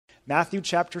Matthew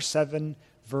chapter 7,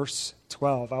 verse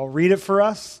 12. I'll read it for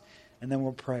us, and then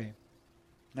we'll pray.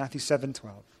 Matthew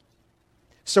 7:12.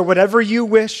 So whatever you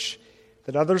wish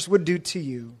that others would do to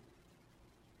you,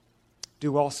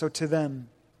 do also to them.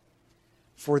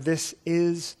 For this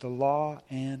is the law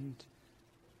and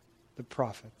the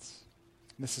prophets.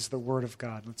 This is the word of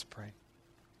God. Let's pray.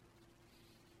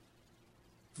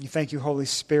 You thank you, Holy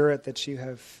Spirit, that you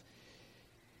have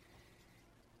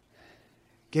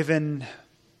given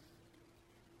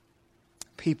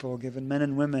people, given men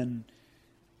and women,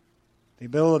 the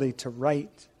ability to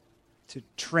write, to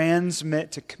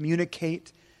transmit, to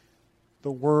communicate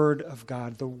the Word of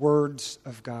God, the words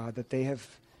of God, that they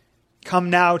have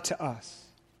come now to us.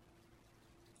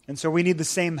 And so we need the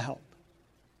same help.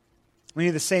 We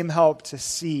need the same help to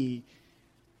see,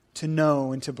 to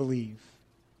know, and to believe.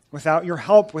 Without your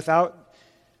help, without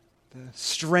the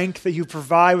strength that you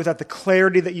provide, without the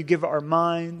clarity that you give our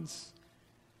minds,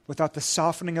 without the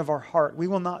softening of our heart, we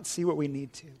will not see what we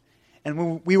need to.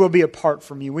 And we will be apart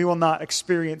from you. We will not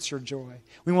experience your joy.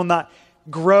 We will not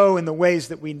grow in the ways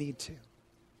that we need to.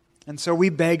 And so we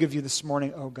beg of you this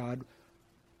morning, oh God,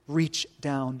 reach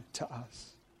down to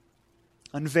us.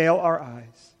 Unveil our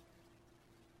eyes.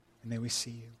 And may we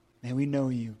see you. May we know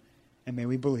you. And may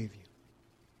we believe you.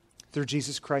 Through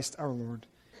Jesus Christ our Lord.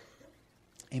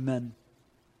 Amen.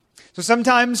 So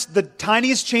sometimes the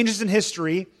tiniest changes in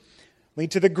history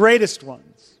lead to the greatest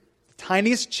ones. The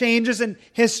tiniest changes in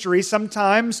history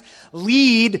sometimes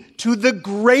lead to the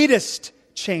greatest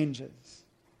changes.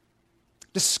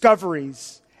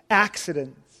 Discoveries,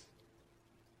 accidents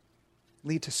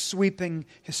lead to sweeping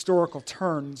historical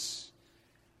turns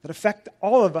that affect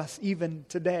all of us even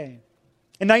today.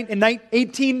 In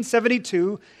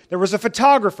 1872, there was a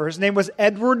photographer. His name was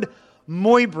Edward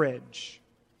Muybridge.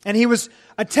 And he was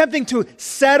attempting to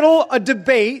settle a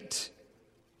debate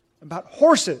about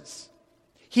horses.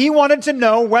 He wanted to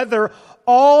know whether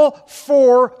all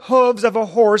four hooves of a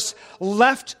horse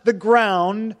left the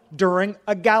ground during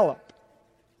a gallop.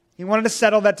 He wanted to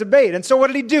settle that debate. And so what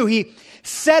did he do? He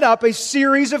set up a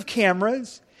series of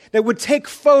cameras that would take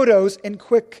photos in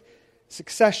quick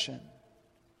succession.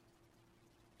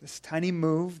 This tiny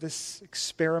move, this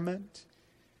experiment,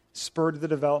 spurred the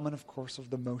development, of course, of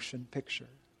the motion picture.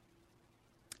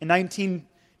 In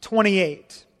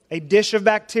 1928, a dish of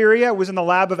bacteria was in the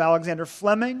lab of Alexander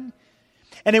Fleming,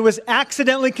 and it was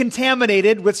accidentally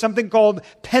contaminated with something called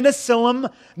Penicillium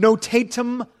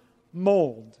notatum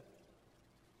mold.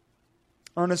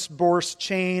 Ernest Boris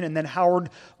Chain and then Howard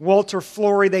Walter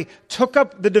Florey, they took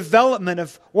up the development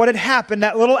of what had happened,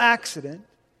 that little accident,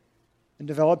 and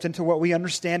developed into what we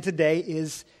understand today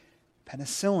is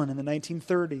penicillin in the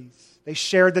 1930s. They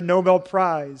shared the Nobel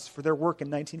Prize for their work in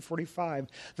 1945.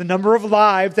 The number of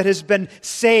lives that has been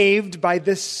saved by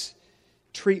this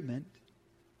treatment,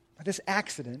 by this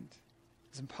accident,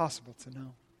 is impossible to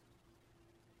know.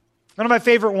 One of my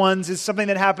favorite ones is something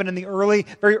that happened in the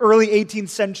very early 18th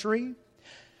century.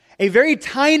 A very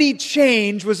tiny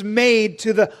change was made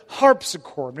to the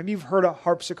harpsichord. Maybe you've heard a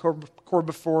harpsichord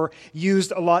before,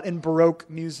 used a lot in Baroque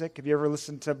music. Have you ever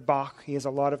listened to Bach? He has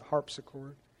a lot of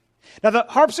harpsichord. Now the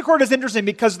harpsichord is interesting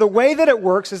because the way that it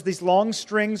works is these long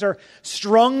strings are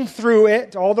strung through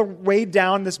it all the way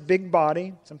down this big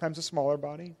body, sometimes a smaller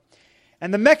body.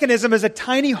 And the mechanism is a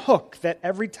tiny hook that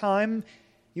every time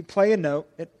you play a note,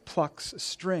 it plucks a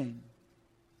string.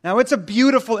 Now, it's a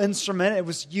beautiful instrument. It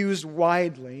was used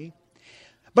widely.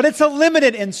 But it's a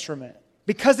limited instrument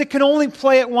because it can only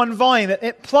play at one volume.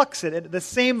 It plucks it at the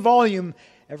same volume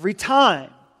every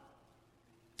time.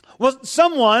 Well,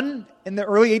 someone in the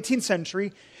early 18th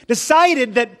century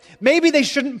decided that maybe they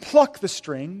shouldn't pluck the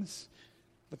strings,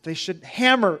 but they should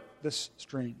hammer the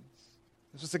strings.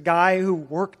 This was a guy who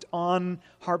worked on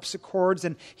harpsichords,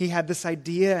 and he had this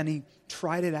idea, and he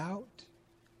tried it out.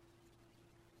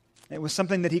 It was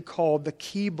something that he called the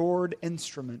keyboard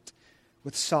instrument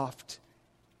with soft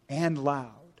and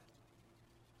loud.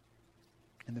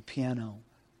 And the piano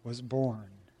was born.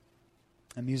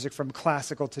 And music from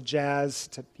classical to jazz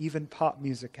to even pop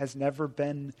music has never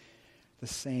been the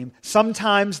same.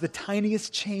 Sometimes the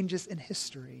tiniest changes in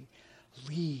history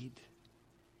lead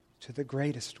to the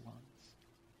greatest ones.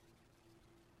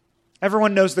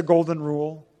 Everyone knows the golden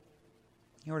rule.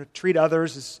 You know, to treat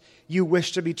others as you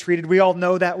wish to be treated. We all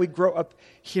know that. We grow up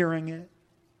hearing it.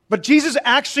 But Jesus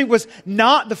actually was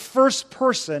not the first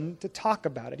person to talk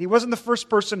about it. He wasn't the first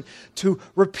person to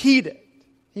repeat it.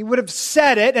 He would have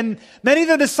said it, and many of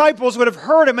the disciples would have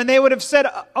heard him, and they would have said,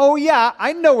 "Oh yeah,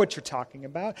 I know what you're talking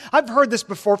about. I've heard this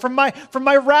before from my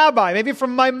rabbi, maybe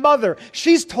from my mother.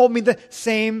 She's told me the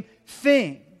same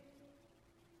thing."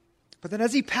 But then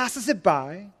as he passes it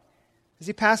by, As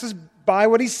he passes by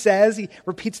what he says, he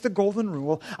repeats the golden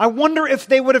rule. I wonder if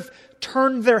they would have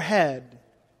turned their head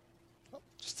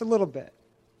just a little bit.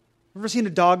 Ever seen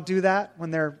a dog do that when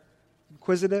they're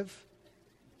inquisitive?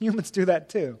 Humans do that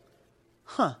too.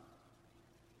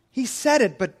 He said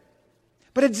it, but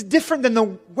it's different than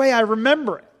the way I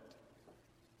remember it.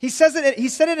 He said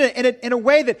it in a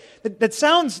way that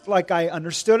sounds like I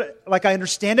understood it, like I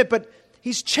understand it, but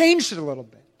he's changed it a little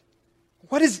bit.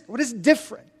 What is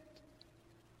different?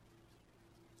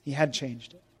 He had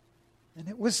changed it. And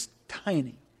it was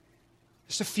tiny.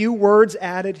 Just a few words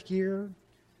added here,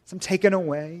 some taken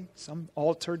away, some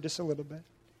altered just a little bit.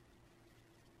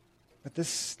 But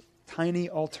this tiny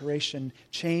alteration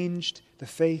changed the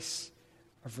face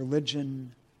of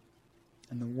religion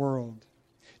and the world.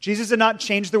 Jesus did not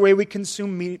change the way we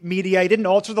consume media. He didn't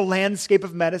alter the landscape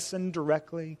of medicine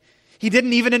directly. He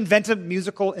didn't even invent a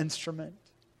musical instrument.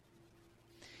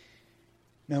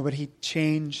 No, but he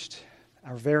changed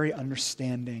our very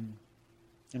understanding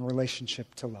in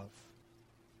relationship to love.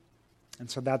 And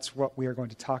so that's what we are going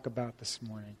to talk about this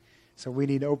morning. So we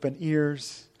need open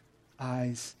ears,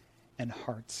 eyes, and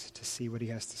hearts to see what he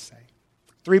has to say.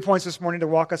 3 points this morning to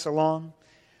walk us along.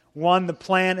 1, the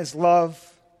plan is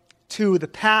love. 2, the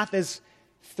path is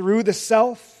through the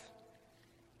self.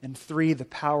 And 3, the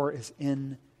power is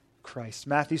in Christ.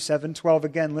 Matthew 7:12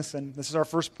 again, listen. This is our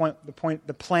first point.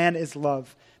 The plan is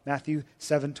love. Matthew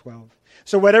 7:12.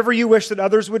 So whatever you wish that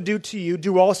others would do to you,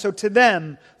 do also to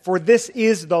them, for this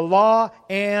is the law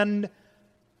and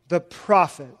the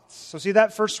prophets. So see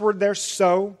that first word there,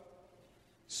 so.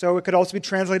 So it could also be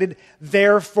translated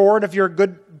therefore. And if you're a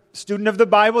good student of the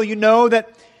Bible, you know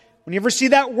that when you ever see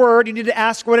that word, you need to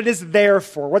ask what it is there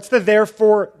for. What's the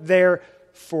therefore there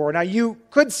for? Now you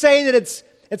could say that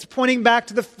it's pointing back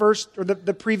to the first or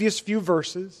the previous few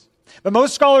verses. But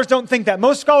most scholars don't think that.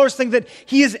 Most scholars think that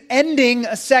he is ending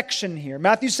a section here.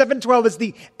 Matthew 7:12 is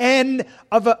the end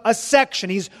of a section.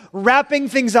 He's wrapping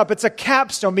things up. It's a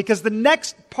capstone because the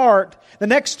next part, the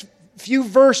next few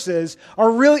verses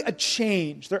are really a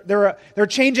change. They're a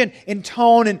change in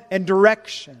tone and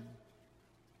direction.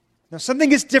 Now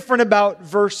something is different about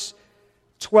verse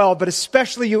 12, but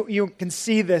especially you can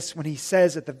see this when he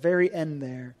says at the very end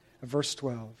there of verse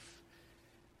 12,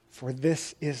 for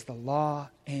this is the law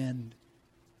and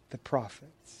the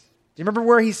prophets. Do you remember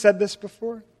where he said this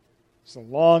before? It was a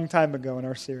long time ago in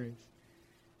our series.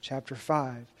 Chapter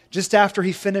 5. Just after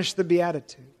he finished the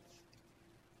Beatitudes.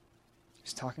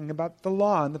 He's talking about the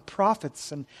law and the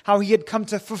prophets and how he had come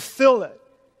to fulfill it.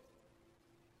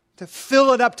 To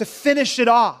fill it up, to finish it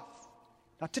off.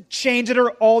 Not to change it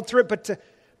or alter it, but to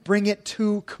bring it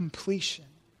to completion.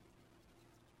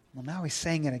 Well, now he's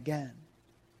saying it again.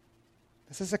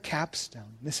 This is a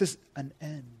capstone. This is an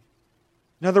end.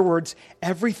 In other words,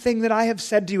 everything that I have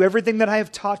said to you, everything that I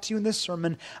have taught to you in this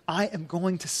sermon, I am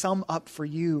going to sum up for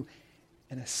you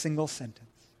in a single sentence.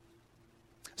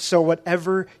 So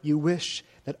whatever you wish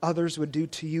that others would do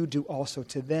to you, do also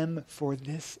to them, for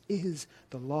this is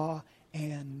the law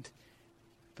and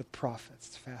the prophets.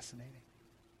 It's fascinating.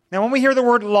 Now, when we hear the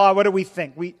word law, what do we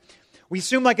think? We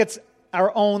assume like it's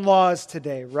our own laws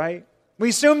today, right? We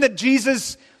assume that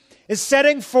Jesus is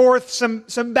setting forth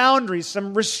some boundaries,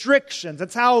 some restrictions.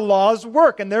 That's how laws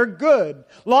work, and they're good.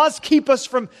 Laws keep us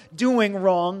from doing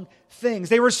wrong things.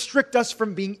 They restrict us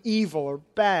from being evil or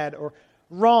bad or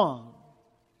wrong.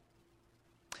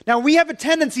 Now, we have a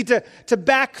tendency to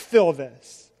backfill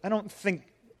this. I don't think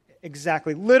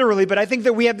exactly literally, but I think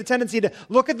that we have the tendency to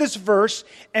look at this verse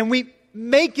and we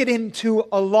make it into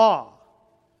a law.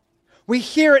 We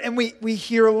hear it and we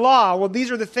hear law. Well,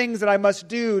 these are the things that I must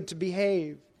do to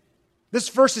behave. This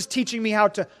verse is teaching me how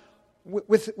to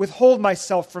withhold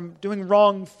myself from doing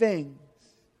wrong things.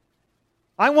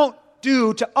 I won't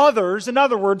do to others, in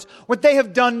other words, what they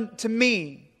have done to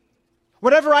me.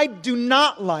 Whatever I do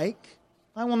not like,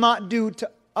 I will not do to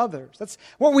others. That's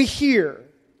what we hear.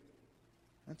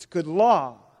 That's good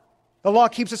law. The law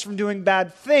keeps us from doing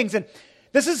bad things. And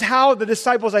this is how the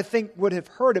disciples, I think, would have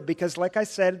heard it because, like I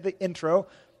said in the intro,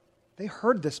 they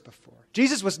heard this before.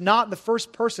 Jesus was not the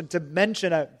first person to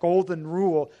mention a golden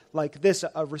rule like this,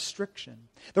 a restriction.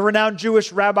 The renowned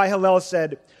Jewish Rabbi Hillel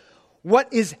said,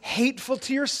 "What is hateful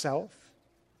to yourself,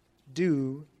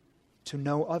 do to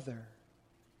no other."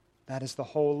 That is the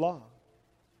whole law.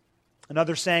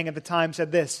 Another saying at the time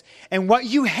said this, "And what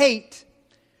you hate,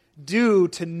 do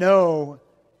to no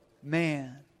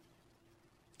man."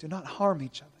 Do not harm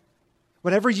each other.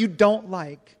 Whatever you don't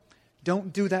like,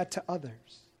 don't do that to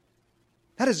others.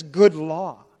 That is good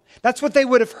law. That's what they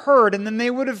would have heard, and then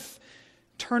they would have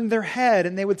turned their head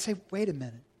and they would say, wait a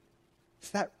minute,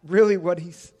 is that really what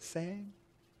he's saying?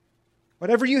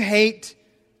 Whatever you hate,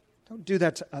 don't do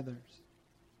that to others.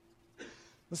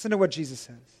 Listen to what Jesus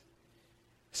says.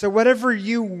 So whatever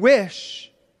you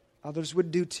wish others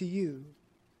would do to you,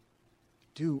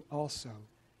 do also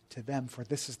to them, for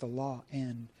this is the law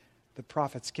and the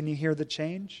prophets. Can you hear the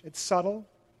change? It's subtle.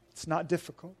 It's not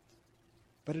difficult.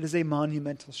 But it is a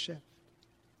monumental shift.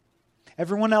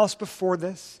 Everyone else before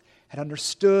this had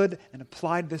understood and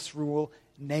applied this rule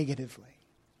negatively.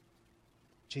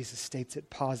 Jesus states it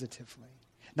positively.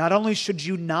 Not only should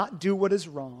you not do what is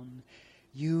wrong,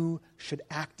 you should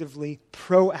actively,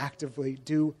 proactively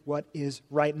do what is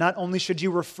right. Not only should you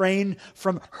refrain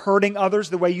from hurting others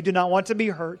the way you do not want to be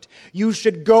hurt, you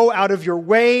should go out of your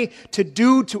way to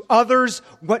do to others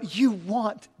what you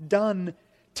want done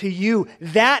to you.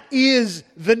 That is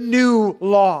the new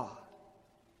law.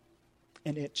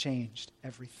 And it changed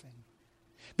everything.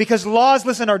 Because laws,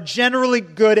 listen, are generally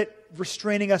good at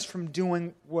restraining us from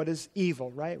doing what is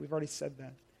evil, right? We've already said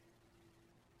that.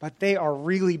 But they are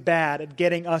really bad at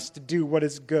getting us to do what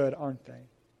is good, aren't they?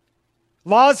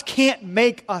 Laws can't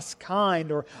make us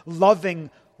kind or loving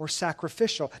or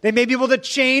sacrificial. They may be able to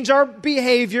change our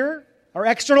behavior, our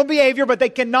external behavior, but they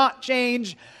cannot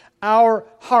change our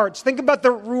hearts. Think about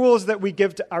the rules that we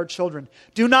give to our children.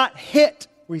 Do not hit,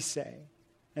 we say.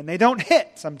 And they don't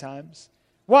hit sometimes.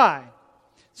 Why?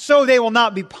 So they will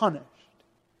not be punished.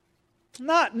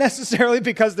 Not necessarily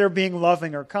because they're being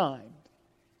loving or kind.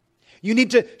 You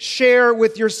need to share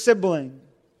with your sibling.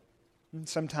 And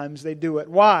sometimes they do it.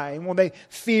 Why? Well, they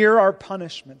fear our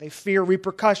punishment. They fear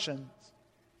repercussions.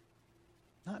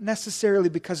 Not necessarily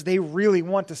because they really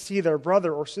want to see their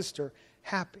brother or sister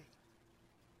happy.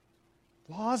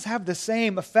 Laws have the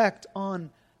same effect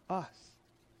on us.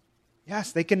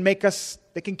 Yes, they can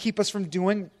keep us from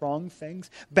doing wrong things,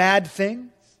 bad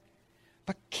things.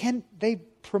 But can they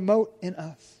promote in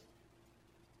us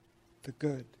the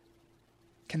good?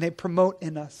 Can they promote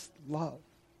in us love?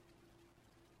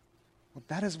 Well,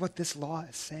 that is what this law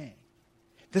is saying.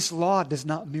 This law does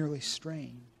not merely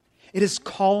restrain. It is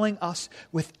calling us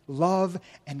with love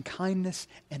and kindness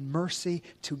and mercy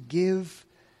to give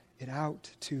it out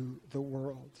to the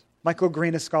world. Michael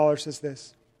Green, a scholar, says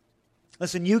this.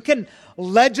 Listen, you can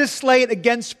legislate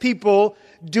against people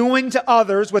doing to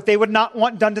others what they would not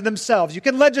want done to themselves. You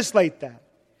can legislate that.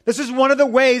 This is one of the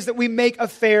ways that we make a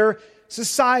fair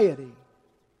society.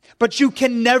 But you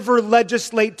can never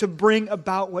legislate to bring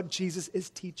about what Jesus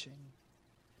is teaching.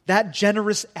 That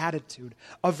generous attitude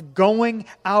of going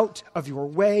out of your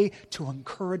way to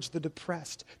encourage the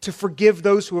depressed, to forgive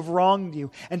those who have wronged you,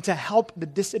 and to help the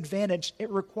disadvantaged, it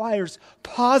requires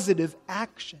positive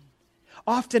action.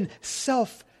 Often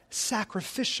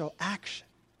self-sacrificial action.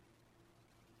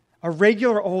 A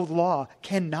regular old law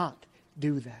cannot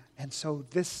do that. And so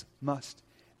this must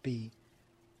be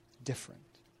different.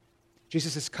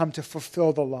 Jesus has come to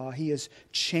fulfill the law. He is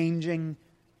changing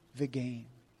the game.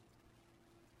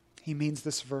 He means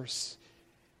this verse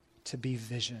to be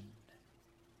vision.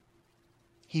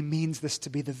 He means this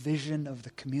to be the vision of the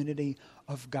community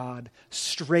of God,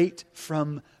 straight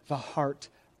from the heart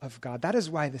of God. That is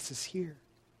why this is here.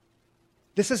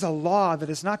 This is a law that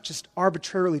is not just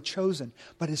arbitrarily chosen,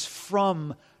 but is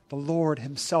from the Lord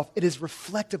Himself. It is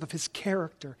reflective of His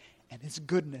character and His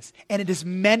goodness. And it is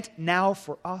meant now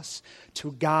for us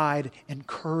to guide,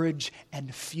 encourage,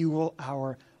 and fuel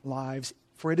our lives.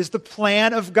 For it is the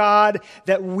plan of God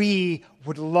that we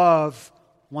would love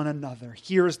one another.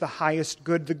 Here is the highest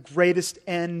good, the greatest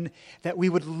end, that we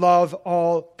would love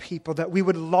all people, that we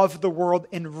would love the world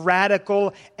in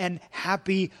radical and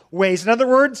happy ways. In other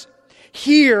words,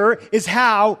 here is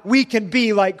how we can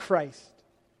be like Christ.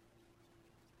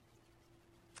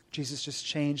 Jesus just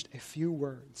changed a few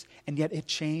words, and yet it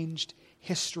changed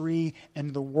history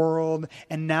and the world,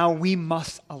 and now we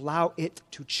must allow it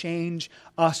to change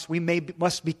us. We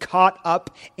must be caught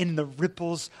up in the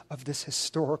ripples of this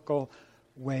historical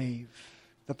wave.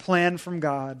 The plan from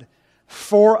God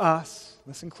for us,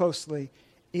 listen closely,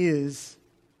 is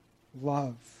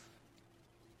love.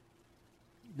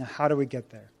 Now, how do we get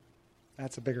there?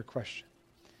 That's a bigger question.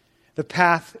 The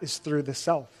path is through the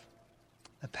self.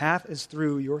 The path is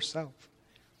through yourself.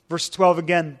 Verse 12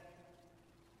 again.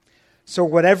 So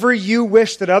whatever you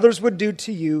wish that others would do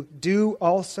to you, do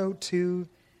also to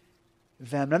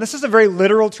them. Now this is a very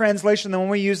literal translation. Then when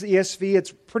we use the ESV,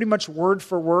 it's pretty much word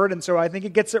for word. And so I think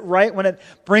it gets it right when it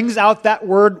brings out that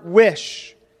word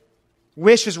wish.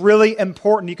 Wish is really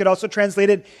important. You could also translate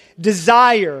it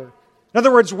desire. In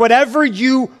other words, whatever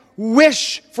you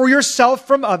wish for yourself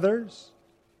from others,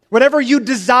 whatever you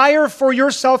desire for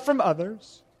yourself from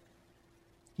others,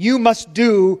 you must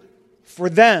do for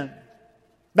them.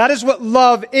 That is what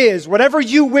love is. Whatever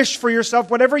you wish for yourself,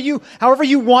 however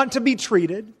you want to be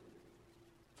treated,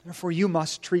 therefore you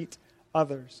must treat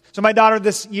others. So my daughter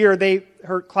this year,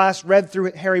 her class read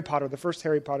through Harry Potter, the first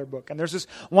Harry Potter book. And there's this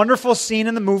wonderful scene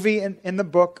in the movie, in the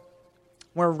book,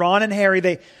 where Ron and Harry,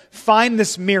 they find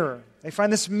this mirror. They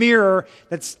find this mirror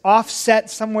that's offset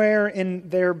somewhere in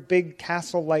their big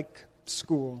castle-like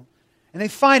school. And they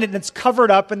find it, and it's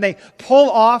covered up, and they pull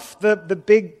off the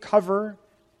big cover,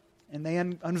 and they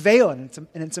unveil it, and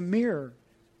it's a mirror.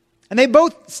 And they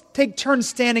both take turns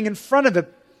standing in front of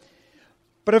it.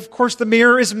 But of course, the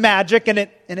mirror is magic, and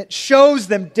it shows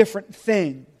them different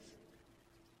things.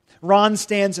 Ron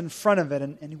stands in front of it,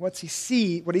 and what he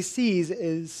sees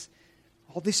is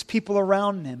all these people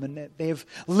around him, and they've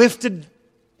lifted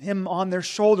him on their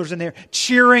shoulders, and they're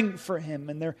cheering for him,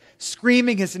 and they're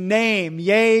screaming his name.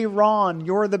 Yay, Ron,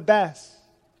 you're the best.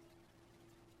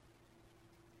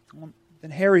 Well, then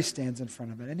Harry stands in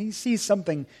front of it, and he sees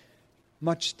something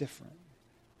much different.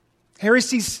 Harry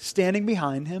sees standing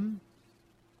behind him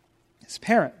his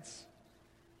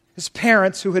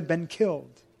parents who had been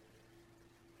killed.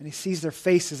 And he sees their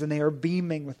faces, and they are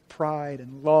beaming with pride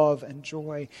and love and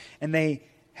joy, and they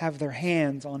have their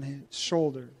hands on his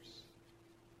shoulders.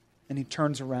 And he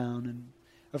turns around, and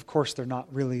of course they're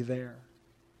not really there.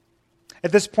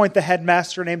 At this point, the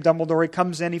headmaster named Dumbledore, he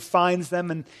comes in, he finds them,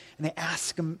 and they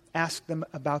ask them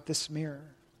about this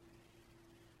mirror.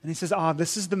 And he says,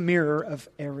 this is the mirror of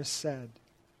Erised.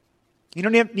 You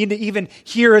don't need to even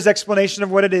hear his explanation of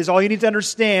what it is. All you need to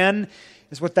understand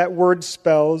is what that word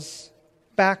spells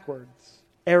backwards.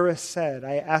 Erised.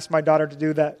 I asked my daughter to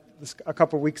do that a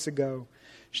couple weeks ago.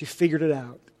 She figured it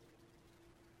out.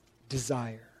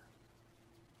 Desire.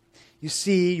 You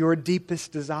see your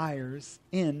deepest desires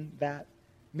in that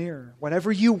mirror.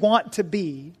 Whatever you want to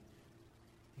be,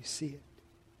 you see it.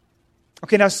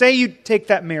 Okay, now say you take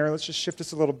that mirror. Let's just shift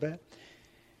this a little bit.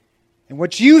 And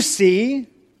what you see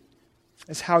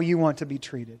is how you want to be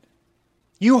treated.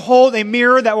 You hold a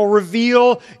mirror that will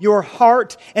reveal your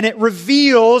heart, and it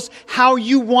reveals how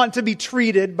you want to be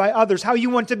treated by others, how you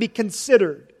want to be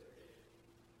considered.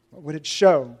 What would it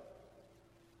show?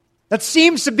 That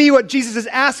seems to be what Jesus is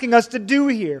asking us to do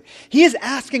here. He is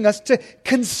asking us to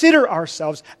consider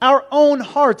ourselves, our own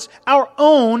hearts, our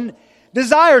own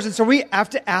desires. And so we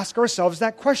have to ask ourselves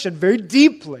that question very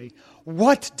deeply.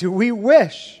 What do we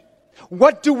wish?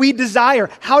 What do we desire?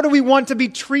 How do we want to be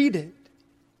treated?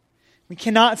 We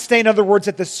cannot stay, in other words,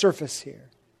 at the surface here.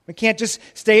 We can't just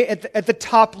stay at the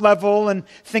top level and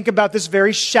think about this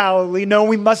very shallowly. No,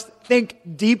 we must think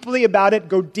deeply about it,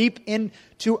 go deep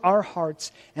into our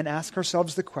hearts, and ask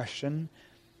ourselves the question,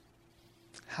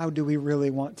 how do we really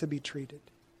want to be treated?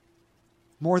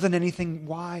 More than anything,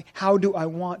 why? How do I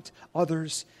want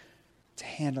others to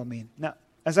handle me? Now,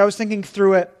 as I was thinking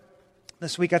through it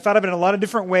this week, I thought of it in a lot of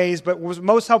different ways, but what was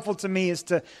most helpful to me is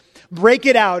to break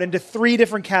it out into three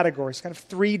different categories, kind of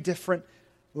three different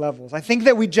levels. I think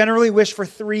that we generally wish for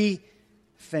three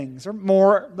things. They're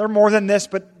more than this,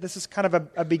 but this is kind of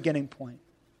a beginning point.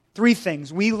 Three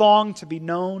things. We long to be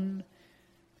known,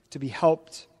 to be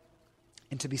helped,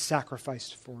 and to be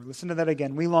sacrificed for. Listen to that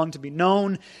again. We long to be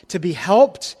known, to be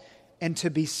helped, and to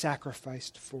be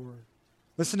sacrificed for.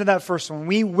 Listen to that first one.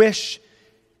 We wish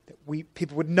that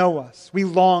people would know us. We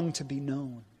long to be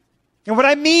known. And what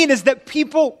I mean is that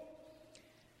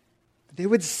they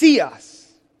would see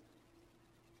us,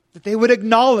 that they would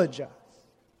acknowledge us.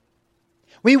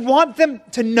 We want them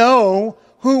to know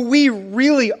who we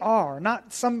really are,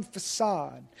 not some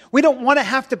facade. We don't want to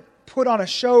have to put on a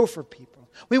show for people.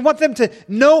 We want them to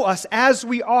know us as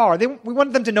we are. We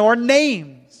want them to know our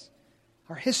names,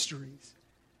 our histories,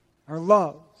 our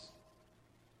loves.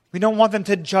 We don't want them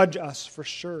to judge us for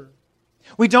sure.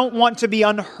 We don't want to be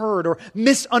unheard or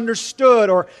misunderstood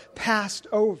or passed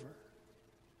over.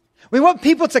 We want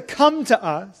people to come to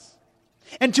us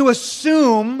and to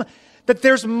assume that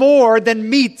there's more than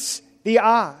meets the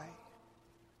eye.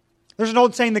 There's an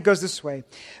old saying that goes this way: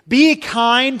 be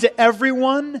kind to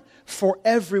everyone, for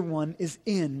everyone is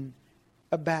in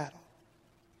a battle.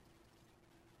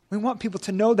 We want people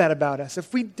to know that about us.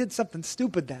 If we did something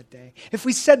stupid that day, if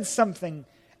we said something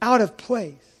out of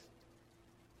place,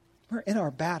 we're in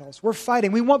our battles. We're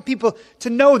fighting. We want people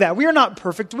to know that. We are not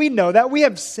perfect. We know that. We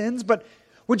have sins, but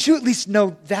would you at least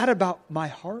know that about my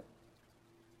heart?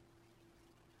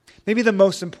 Maybe the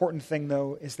most important thing,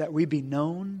 though, is that we be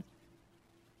known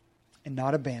and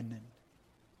not abandoned.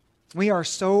 We are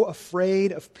so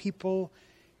afraid of people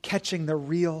catching the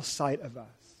real sight of us.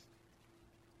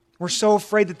 We're so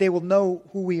afraid that they will know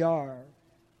who we are,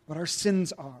 what our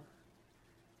sins are,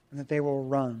 and that they will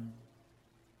run.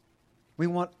 We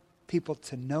want people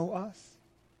to know us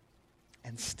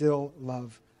and still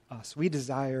love us. We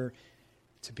desire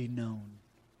to be known.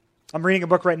 I'm reading a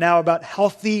book right now about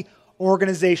healthy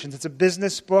organizations. It's a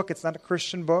business book. It's not a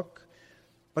Christian book,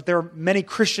 but there are many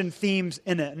Christian themes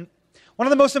in it. And one of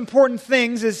the most important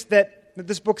things is that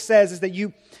this book says is that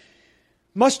you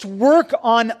must work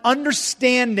on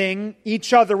understanding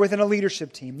each other within a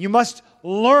leadership team. You must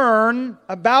learn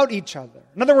about each other.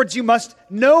 In other words, you must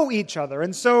know each other.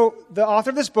 And so the author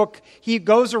of this book, he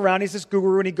goes around, he's this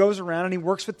guru, and he goes around and he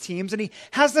works with teams, and he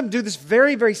has them do this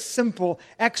very, very simple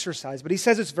exercise. But he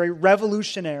says it's very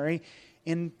revolutionary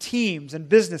in teams and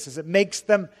businesses. It makes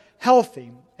them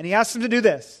healthy. And he asks them to do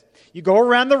this. You go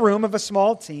around the room of a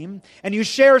small team, and you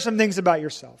share some things about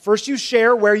yourself. First, you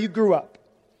share where you grew up.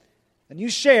 And you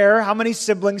share how many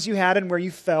siblings you had and where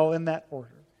you fell in that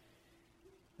order.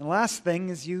 And the last thing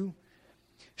is you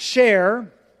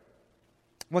share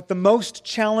what the most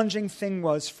challenging thing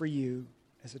was for you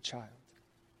as a child.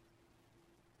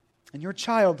 In your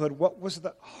childhood, what was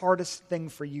the hardest thing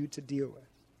for you to deal with?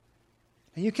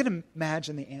 And you can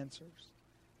imagine the answers.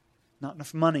 Not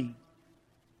enough money,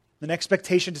 an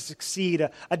expectation to succeed,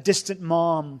 a distant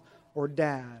mom or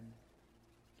dad.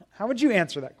 How would you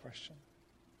answer that question?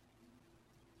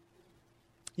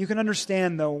 You can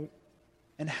understand, though,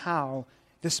 and how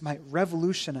this might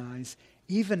revolutionize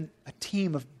even a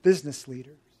team of business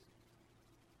leaders.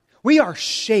 We are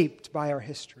shaped by our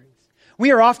histories.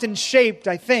 We are often shaped,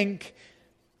 I think,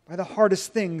 by the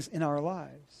hardest things in our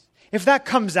lives. If that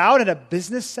comes out in a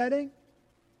business setting,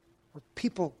 where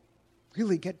people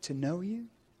really get to know you,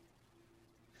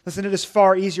 listen, it is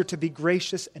far easier to be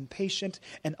gracious and patient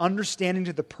and understanding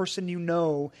to the person you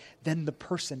know than the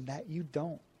person that you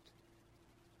don't.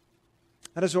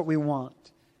 That is what we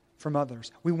want from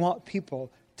others. We want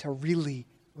people to really,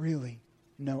 really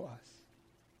know us.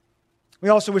 We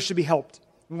also wish to be helped.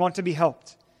 We want to be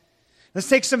helped. Let's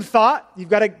take some thought. You've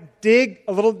got to dig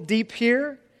a little deep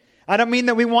here. I don't mean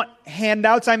that we want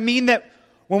handouts. I mean that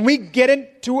when we get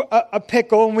into a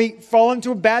pickle and we fall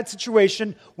into a bad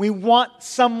situation, we want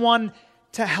someone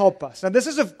to help us. Now, this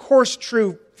is, of course,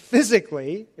 true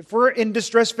physically. If we're in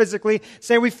distress physically,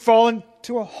 say we fall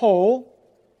into a hole,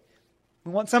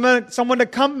 we want someone to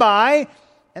come by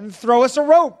and throw us a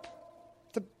rope,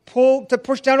 to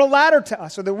push down a ladder to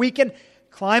us so that we can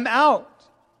climb out.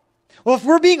 Well, if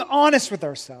we're being honest with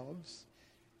ourselves,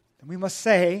 then we must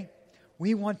say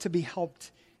we want to be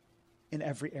helped in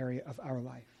every area of our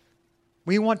life.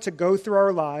 We want to go through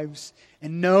our lives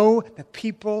and know that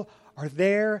people are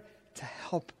there to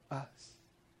help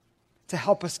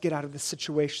us get out of the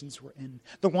situations we're in,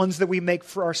 the ones that we make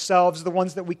for ourselves, the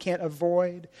ones that we can't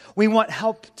avoid. We want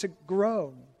help to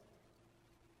grow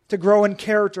in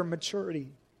character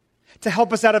maturity, to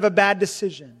help us out of a bad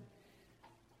decision,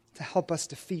 to help us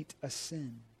defeat a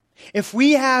sin. If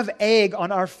we have egg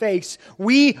on our face,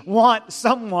 we want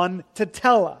someone to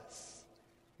tell us,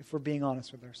 if we're being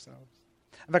honest with ourselves.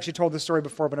 I've actually told this story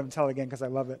before, but I'm going to tell it again because I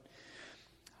love it.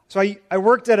 So I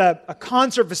worked at a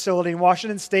concert facility in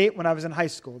Washington State when I was in high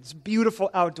school. This beautiful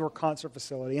outdoor concert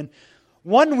facility. And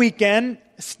one weekend,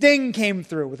 Sting came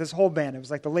through with his whole band. It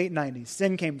was like the late 90s.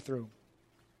 Sting came through.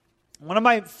 One of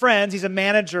my friends, he's one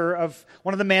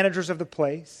of the managers of the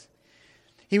place.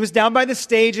 He was down by the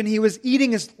stage and he was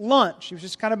eating his lunch. He was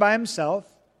just kind of by himself.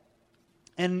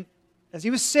 And as he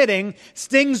was sitting,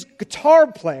 Sting's guitar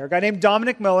player, a guy named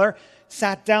Dominic Miller,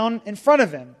 sat down in front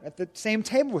of him at the same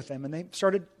table with him, and they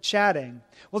started chatting.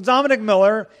 Well, Dominic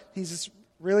Miller, he's this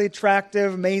really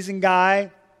attractive, amazing guy,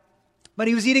 but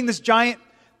he was eating this giant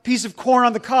piece of corn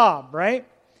on the cob, right?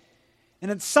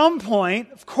 And at some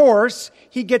point, of course,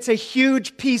 he gets a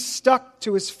huge piece stuck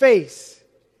to his face,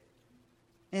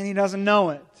 and he doesn't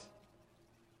know it.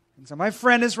 And so my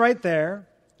friend is right there,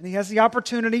 and he has the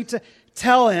opportunity to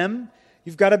tell him,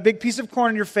 you've got a big piece of corn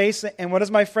on your face, and what does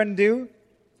my friend do?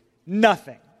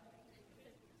 Nothing.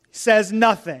 Says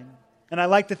nothing. And I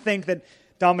like to think that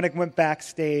Dominic went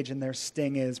backstage and there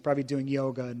Sting is, probably doing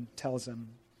yoga, and tells him,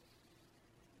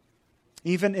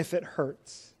 even if it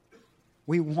hurts,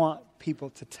 we want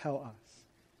people to tell us,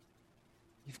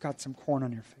 you've got some corn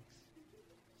on your face.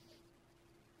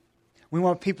 We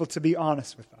want people to be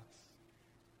honest with us.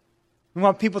 We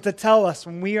want people to tell us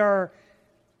when we are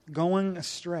going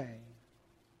astray,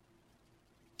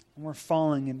 when we're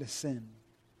falling into sin.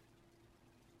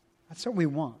 That's what we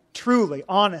want, truly,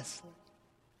 honestly.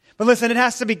 But listen, it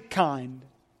has to be kind.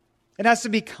 It has to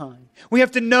be kind. We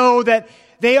have to know that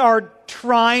they are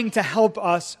trying to help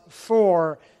us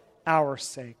for our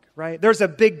sake, right? There's a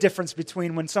big difference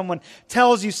between when someone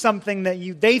tells you something that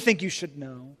they think you should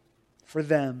know for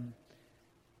them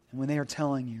and when they are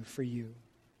telling you for you.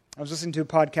 I was listening to a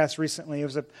podcast recently. It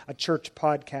was a church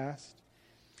podcast.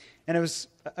 And it was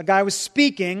a guy was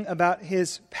speaking about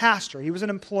his pastor. He was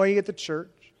an employee at the church.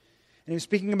 And he was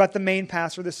speaking about the main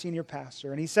pastor, the senior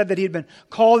pastor. And he said that he had been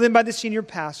called in by the senior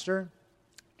pastor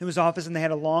to his office, and they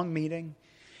had a long meeting.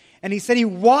 And he said he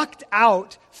walked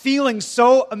out feeling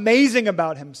so amazing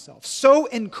about himself, so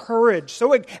encouraged,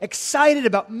 so excited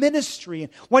about ministry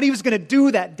and what he was going to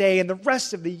do that day and the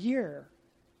rest of the year.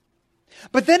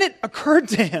 But then it occurred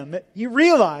to him, he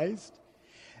realized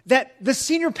that the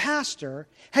senior pastor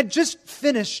had just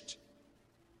finished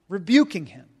rebuking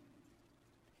him.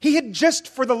 He had just,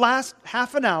 for the last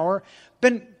half an hour,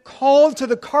 been called to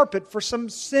the carpet for some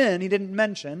sin he didn't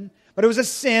mention, but it was a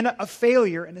sin, a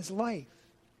failure in his life.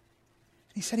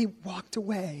 He said he walked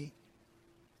away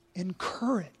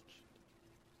encouraged.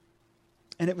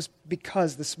 And it was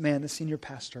because this man, the senior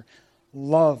pastor,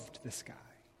 loved this guy.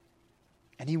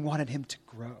 And he wanted him to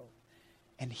grow.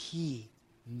 And he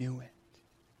knew it.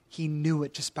 He knew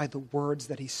it just by the words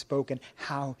that he spoke and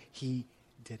how he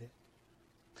did it.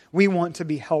 We want to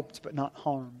be helped but not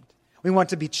harmed. We want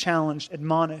to be challenged,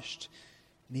 admonished,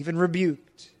 and even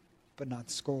rebuked, but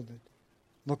not scolded,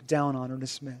 looked down on or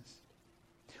dismissed.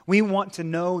 We want to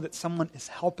know that someone is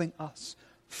helping us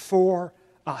for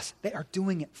us. They are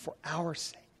doing it for our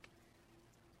sake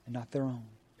and not their own.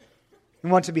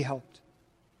 We want to be helped.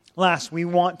 Last, we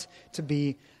want to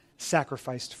be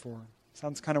sacrificed for.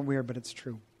 Sounds kind of weird, but it's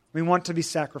true. We want to be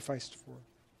sacrificed for.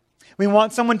 We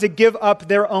want someone to give up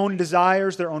their own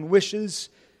desires, their own wishes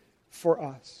for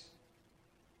us.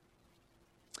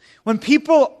 When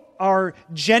people are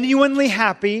genuinely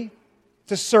happy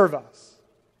to serve us,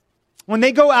 when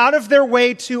they go out of their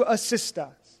way to assist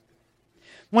us,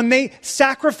 when they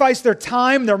sacrifice their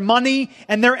time, their money,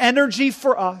 and their energy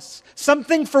for us,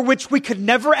 something for which we could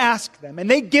never ask them, and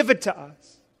they give it to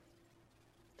us,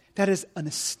 that is an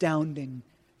astounding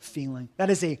feeling. That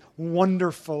is a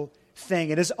wonderful thing.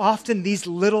 It is often these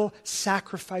little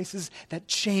sacrifices that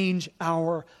change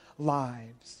our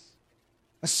lives.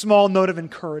 A small note of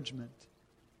encouragement,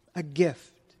 a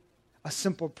gift, a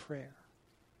simple prayer.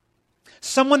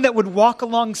 Someone that would walk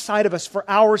alongside of us for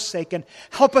our sake and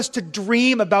help us to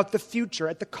dream about the future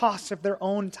at the cost of their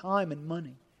own time and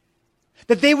money.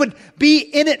 That they would be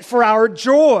in it for our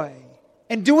joy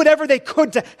and do whatever they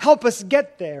could to help us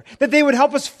get there. That they would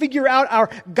help us figure out our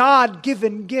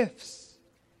God-given gifts.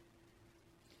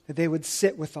 That they would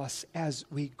sit with us as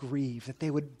we grieve. That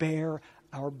they would bear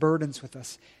our burdens with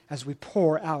us as we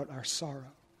pour out our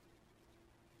sorrow.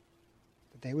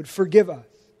 That they would forgive us.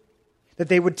 That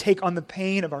they would take on the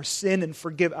pain of our sin and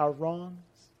forgive our wrongs.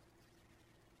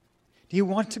 Do you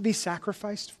want to be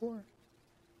sacrificed for?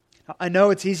 Now, I know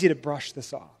it's easy to brush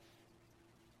this off.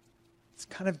 It's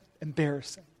kind of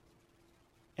embarrassing.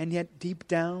 And yet, deep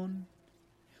down,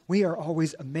 we are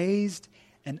always amazed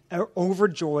and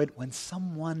overjoyed when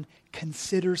someone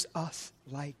considers us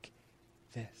like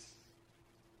this.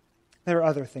 There are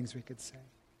other things we could say.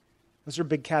 Those are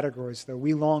big categories, though.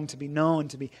 We long to be known,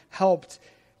 to be helped,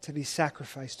 to be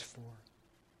sacrificed for.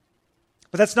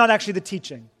 But that's not actually the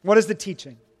teaching. What is the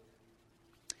teaching?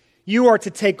 You are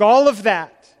to take all of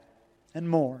that and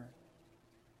more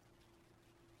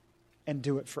and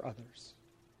do it for others.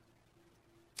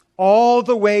 All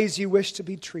the ways you wish to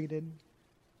be treated,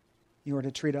 you are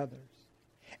to treat others.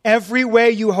 Every way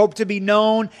you hope to be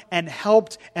known and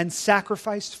helped and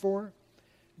sacrificed for,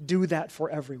 do that for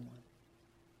everyone.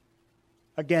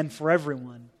 Again, for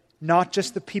everyone. Not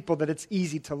just the people that it's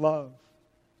easy to love.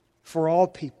 For all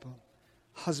people.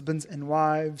 Husbands and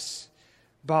wives,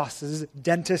 bosses,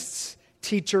 dentists,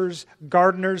 teachers,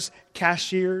 gardeners,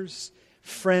 cashiers,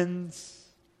 friends,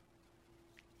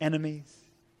 enemies.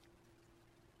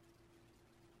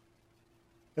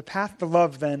 The path to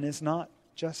love, then, is not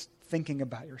just thinking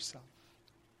about yourself,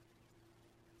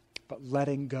 but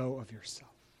letting go of yourself.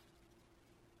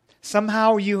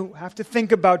 Somehow you have to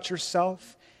think about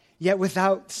yourself, yet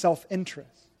without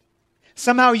self-interest.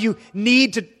 Somehow you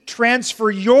need to transfer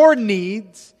your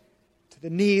needs to the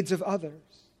needs of others.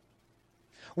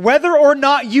 Whether or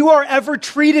not you are ever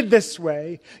treated this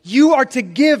way, you are to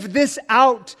give this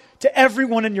out to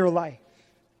everyone in your life.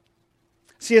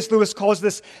 C.S. Lewis calls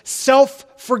this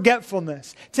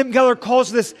self-forgetfulness. Tim Keller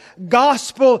calls this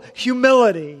gospel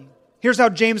humility. Here's how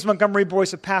James Montgomery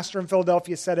Boyce, a pastor in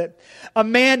Philadelphia, said it. A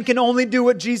man can only do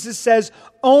what Jesus says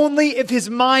only if his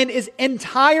mind is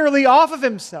entirely off of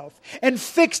himself and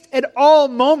fixed at all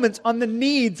moments on the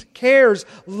needs, cares,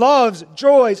 loves,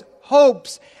 joys,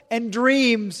 hopes, and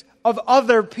dreams of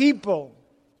other people.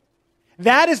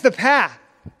 That is the path.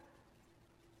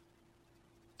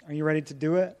 Are you ready to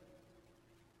do it?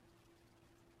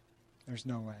 There's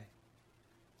no way.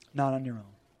 not on your own.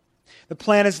 The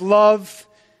plan is love.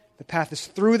 The path is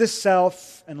through the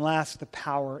self. And last, the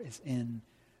power is in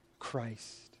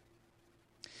Christ.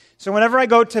 So whenever I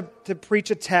go to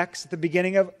preach a text at the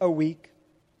beginning of a week,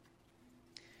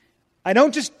 I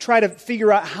don't just try to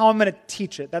figure out how I'm going to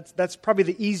teach it. That's probably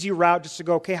the easy route, just to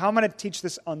go, okay, how am I going to teach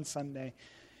this on Sunday?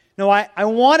 No, I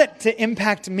want it to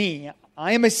impact me.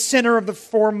 I am a sinner of the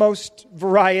foremost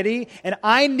variety, and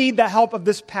I need the help of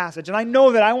this passage. And I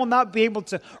know that I will not be able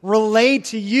to relay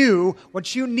to you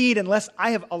what you need unless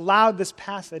I have allowed this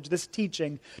passage, this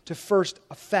teaching, to first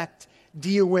affect,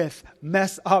 deal with,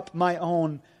 mess up my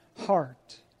own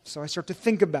heart. So I start to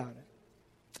think about it.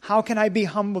 How can I be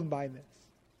humbled by this?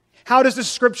 How does the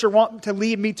Scripture want to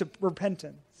lead me to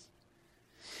repentance?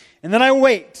 And then I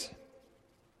wait.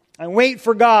 I wait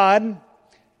for God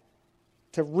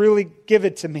to really give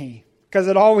it to me, because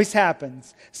it always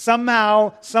happens.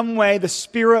 Somehow, some way, the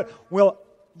Spirit will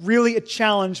really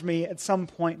challenge me at some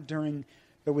point during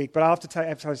the week. But I have to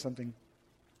tell you something.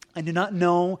 I do not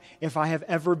know if I have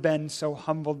ever been so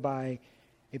humbled by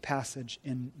a passage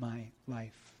in my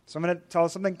life. So I'm going to tell you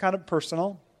something kind of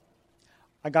personal.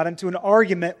 I got into an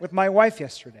argument with my wife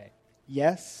yesterday.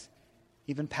 Yes,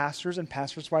 even pastors and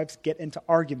pastors' wives get into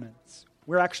arguments.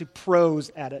 We're actually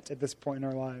pros at it at this point in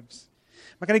our lives.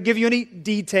 I'm not going to give you any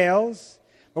details,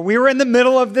 but we were in the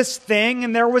middle of this thing,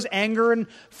 and there was anger and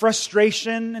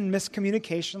frustration and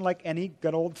miscommunication like any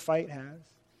good old fight has.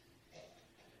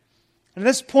 And at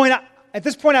this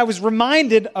point, I was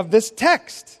reminded of this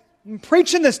text. I'm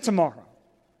preaching this tomorrow.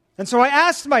 And so I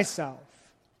asked myself,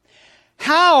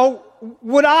 how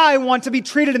would I want to be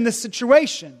treated in this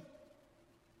situation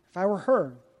if I were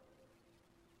her?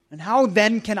 And how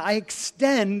then can I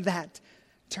extend that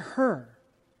to her?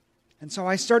 And so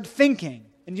I started thinking,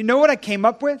 and you know what I came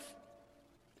up with?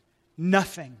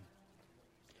 Nothing.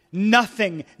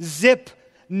 Nothing. Zip.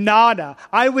 Nada.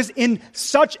 I was in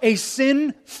such a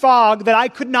sin fog that I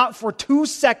could not for 2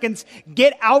 seconds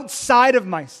get outside of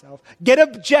myself, get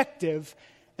objective,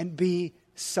 and be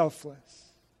selfless.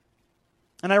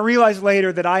 And I realized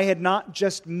later that I had not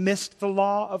just missed the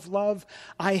law of love,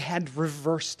 I had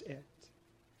reversed it.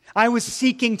 I was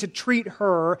seeking to treat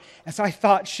her as I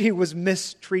thought she was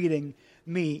mistreating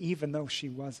me, even though she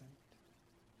wasn't.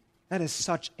 That is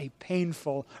such a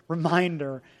painful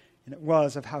reminder, and it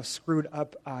was, of how screwed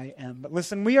up I am. But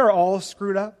listen, we are all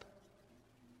screwed up.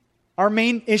 Our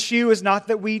main issue is not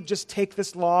that we just take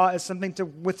this law as something to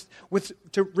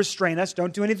restrain us.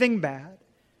 Don't do anything bad.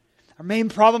 Our main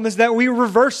problem is that we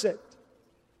reverse it.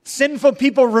 Sinful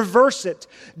people reverse it.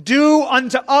 Do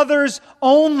unto others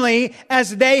only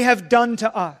as they have done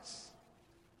to us.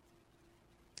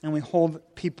 And we hold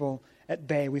people at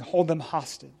bay. We hold them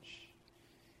hostage.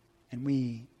 And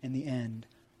we, in the end,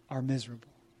 are miserable.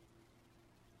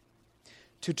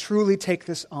 To truly take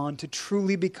this on, to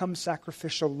truly become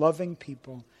sacrificial, loving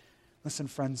people, listen,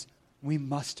 friends, we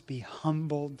must be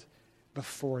humbled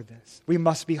before this. We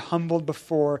must be humbled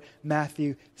before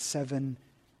Matthew 7:12.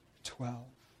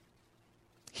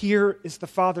 Here is the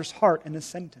Father's heart in a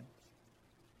sentence.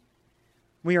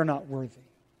 We are not worthy.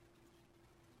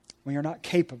 We are not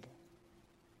capable.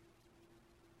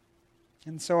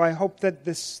 And so I hope that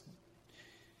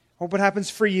what happens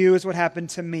for you is what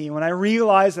happened to me. When I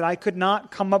realized that I could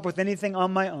not come up with anything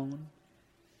on my own,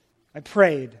 I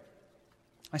prayed.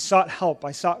 I sought help.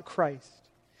 I sought Christ.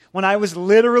 When I was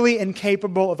literally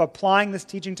incapable of applying this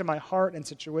teaching to my heart and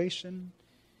situation,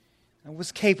 I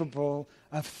was capable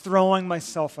of throwing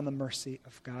myself on the mercy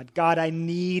of God. God, I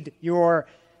need your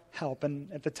help.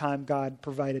 And at the time, God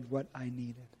provided what I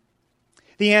needed.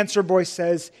 The answer, Boyce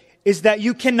says, is that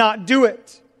you cannot do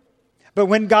it. But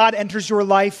when God enters your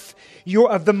life,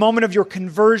 of the moment of your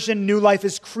conversion, new life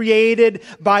is created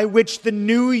by which the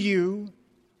new you,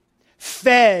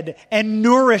 fed and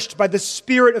nourished by the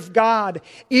Spirit of God,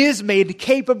 is made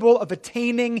capable of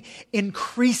attaining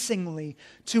increasingly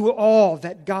to all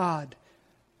that God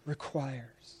requires.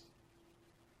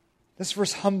 This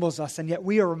verse humbles us, and yet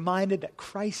we are reminded that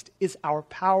Christ is our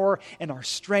power and our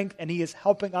strength, and He is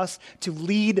helping us to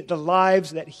lead the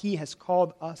lives that He has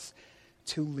called us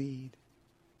to lead.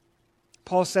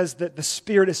 Paul says that the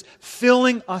Spirit is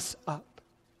filling us up.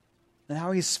 And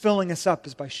how He's filling us up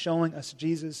is by showing us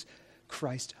Jesus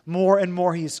Christ. More and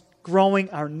more He is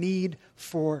growing our need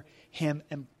for Him.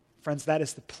 And friends, that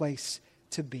is the place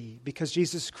to be, because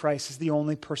Jesus Christ is the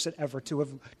only person ever to have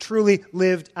truly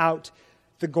lived out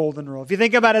the golden rule. If you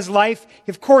think about His life,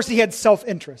 of course He had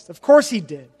self-interest. Of course He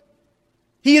did.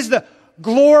 He is the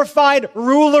glorified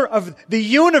ruler of the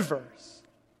universe.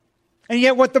 And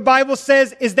yet what the Bible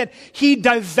says is that he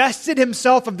divested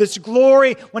himself of this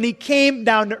glory when he came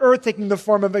down to earth taking the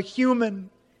form of a human.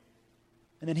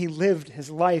 And then he lived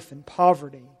his life in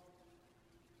poverty,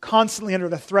 constantly under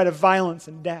the threat of violence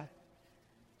and death.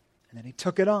 And then he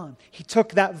took it on. He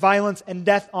took that violence and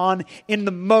death on in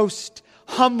the most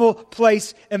humble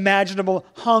place imaginable,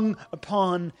 hung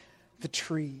upon the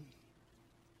tree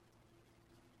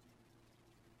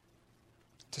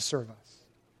to serve us,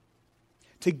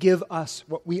 to give us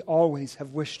what we always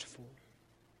have wished for,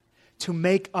 to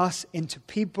make us into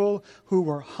people who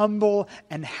were humble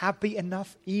and happy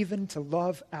enough even to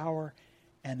love our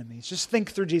enemies. Just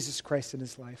think through Jesus Christ in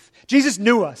his life. Jesus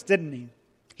knew us, didn't he?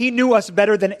 He knew us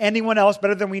better than anyone else,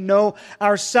 better than we know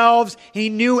ourselves. He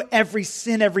knew every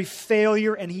sin, every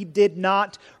failure, and he did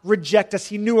not reject us.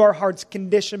 He knew our heart's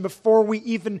condition before we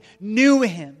even knew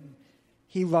him.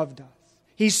 He loved us.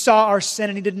 He saw our sin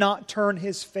and he did not turn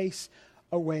his face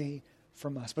away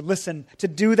from us. But listen, to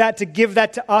do that, to give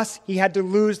that to us, he had to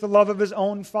lose the love of his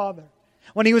own Father.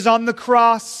 When he was on the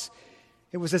cross,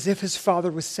 it was as if his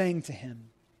Father was saying to him,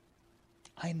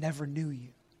 I never knew you.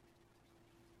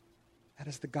 That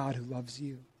is the God who loves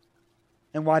you.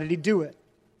 And why did he do it?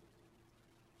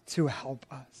 To help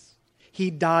us. He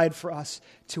died for us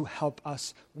to help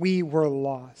us. We were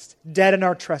lost, dead in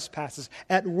our trespasses,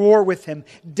 at war with him,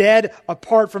 dead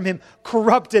apart from him,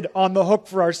 corrupted on the hook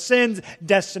for our sins,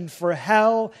 destined for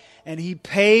hell, and he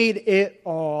paid it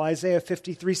all. Isaiah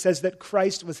 53 says that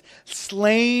Christ was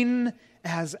slain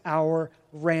as our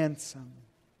ransom.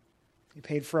 He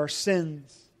paid for our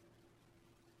sins.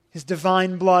 His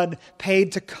divine blood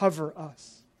paid to cover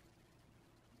us.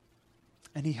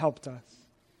 And he helped us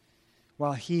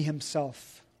while he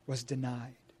himself was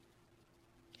denied.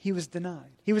 He was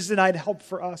denied. He was denied help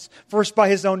for us, first by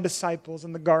his own disciples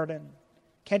in the garden.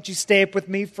 Can't you stay up with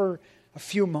me for a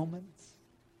few moments?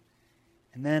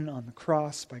 And then on the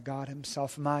cross by God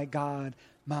himself, my God,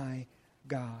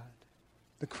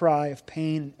 the cry of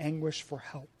pain and anguish for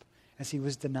help as he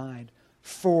was denied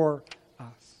for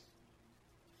us.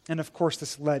 And of course,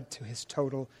 this led to his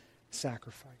total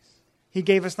sacrifice. He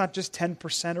gave us not just 10%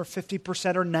 or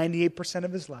 50% or 98%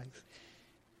 of his life.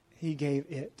 He gave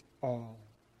it all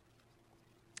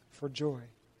for joy.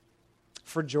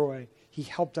 For joy. He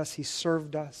helped us. He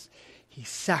served us. He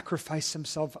sacrificed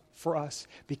himself for us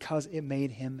because it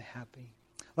made him happy.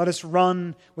 Let us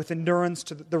run with endurance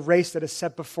to the race that is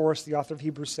set before us, the author of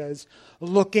Hebrews says,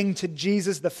 looking to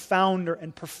Jesus, the founder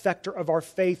and perfecter of our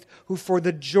faith, who for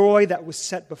the joy that was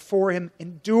set before him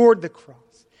endured the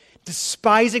cross,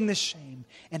 despising the shame,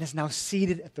 and is now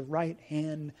seated at the right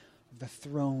hand of the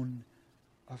throne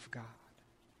of God.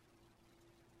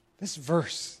 This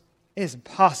verse is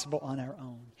impossible on our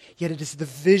own, yet it is the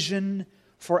vision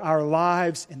for our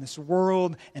lives in this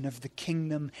world and of the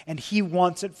kingdom. And he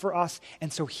wants it for us.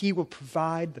 And so he will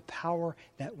provide the power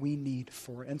that we need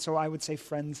for it. And so I would say,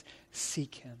 friends,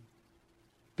 seek him.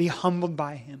 Be humbled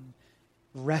by him.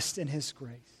 Rest in his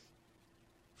grace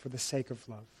for the sake of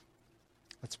love.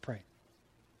 Let's pray.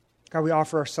 God, we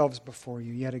offer ourselves before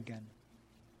you yet again.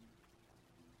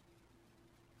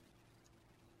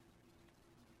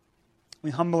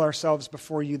 We humble ourselves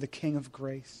before you, the King of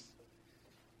grace,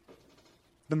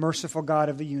 the merciful God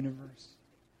of the universe,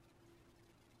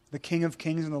 the King of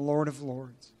kings and the Lord of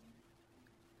lords.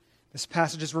 This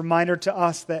passage is a reminder to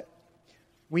us that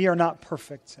we are not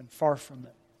perfect and far from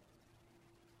it.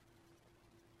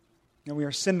 That we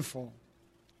are sinful,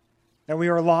 that we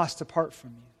are lost apart from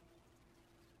you.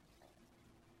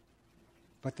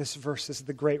 But this verse is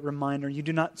the great reminder. You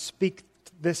do not speak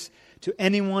this to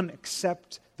anyone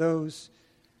except those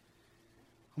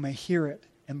who may hear it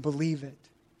and believe it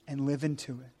and live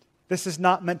into it. This is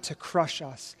not meant to crush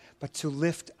us, but to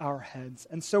lift our heads.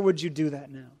 And so would you do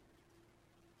that now?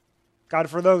 God,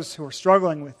 for those who are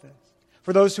struggling with this,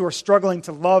 for those who are struggling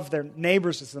to love their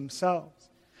neighbors as themselves,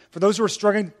 for those who are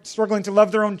struggling to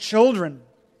love their own children,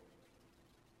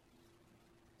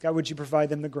 God, would you provide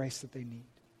them the grace that they need?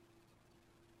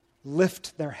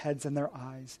 Lift their heads and their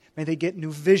eyes. May they get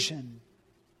new vision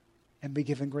and be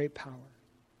given great power.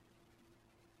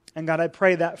 And God, I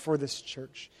pray that for this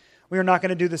church. We are not going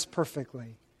to do this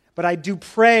perfectly. But I do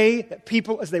pray that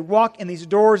people, as they walk in these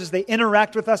doors, as they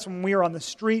interact with us when we are on the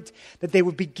street, that they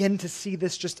would begin to see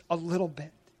this just a little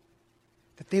bit.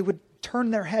 That they would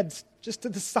turn their heads just to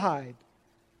the side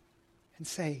and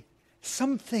say,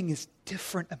 something is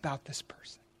different about this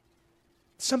person.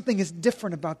 Something is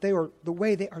different about the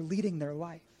way they are leading their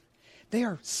life. They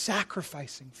are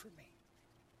sacrificing for me.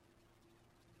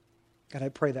 God, I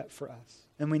pray that for us.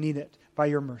 And we need it by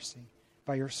your mercy,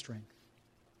 by your strength.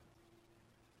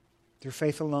 Through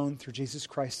faith alone, through Jesus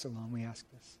Christ alone, we ask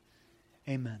this.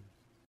 Amen.